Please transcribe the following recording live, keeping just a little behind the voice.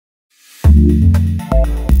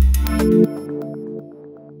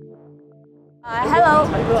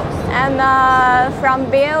Hello, I'm from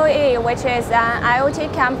BOE, which is an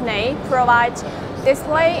IoT company, provides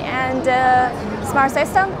display and smart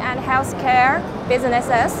system and healthcare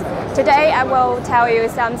businesses. Today I will tell you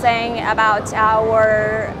something about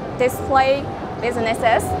our display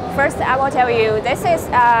businesses. First, I will tell you this is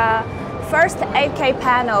first 8K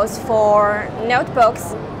panels for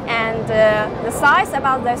notebooks, and the size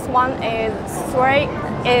about this one is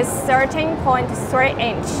 13.3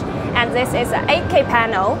 inch, and this is an 8K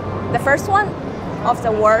panel, the first one of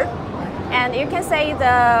the world. And you can see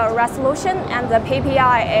the resolution and the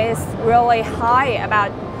PPI is really high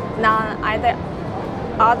about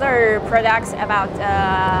other products about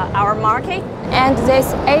our market. And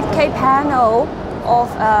this 8K panel of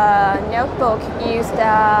a notebook used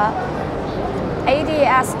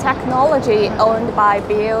ADS technology owned by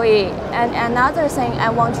BOE. And another thing I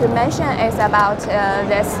want to mention is about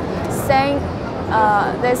this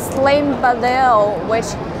slim bezel,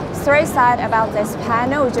 which three sides about this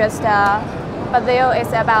panel. Just bezel is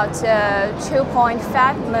about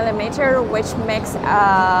 2.5 millimeter, which makes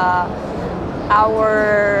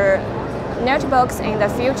our notebooks in the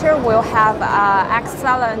future will have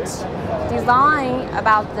excellent design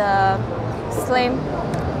about the slim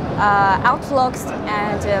outlooks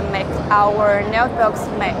and make our notebooks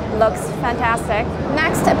looks fantastic.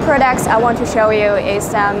 Next products I want to show you is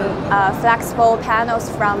some flexible panels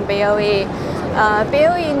from BOE.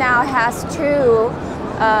 BOE now has two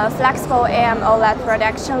flexible AMOLED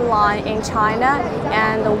production line in China,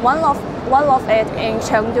 and one of it in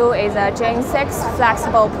Chengdu is a Gen 6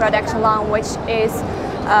 flexible production line, which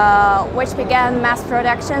began mass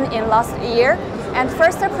production in last year. And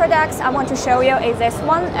first products I want to show you is this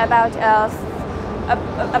one about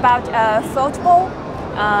foldable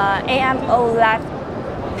AMOLED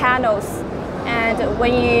panels. And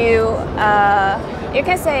when you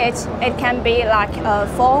can see it can be like a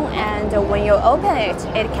phone, and when you open it,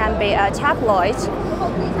 it can be a tablet.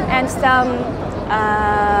 And some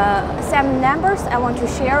numbers I want to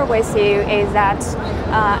share with you is that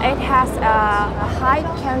it has a high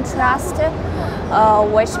contrast,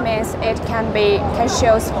 which means it can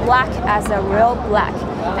show black as a real black,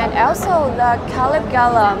 and also the color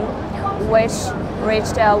gamut, which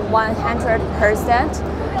reached 100%,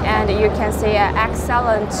 and you can see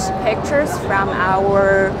excellent pictures from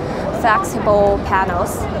our flexible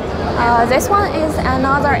panels. This one is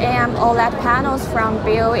another AMOLED panels from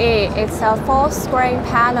BOE. It's a full screen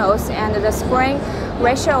panels, and the screen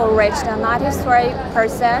ratio reached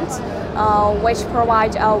 93%, which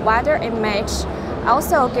provides a wider image.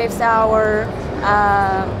 Also gives our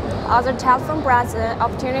other telephone brands the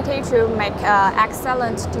opportunity to make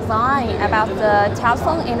excellent design about the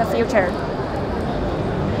telephone in the future.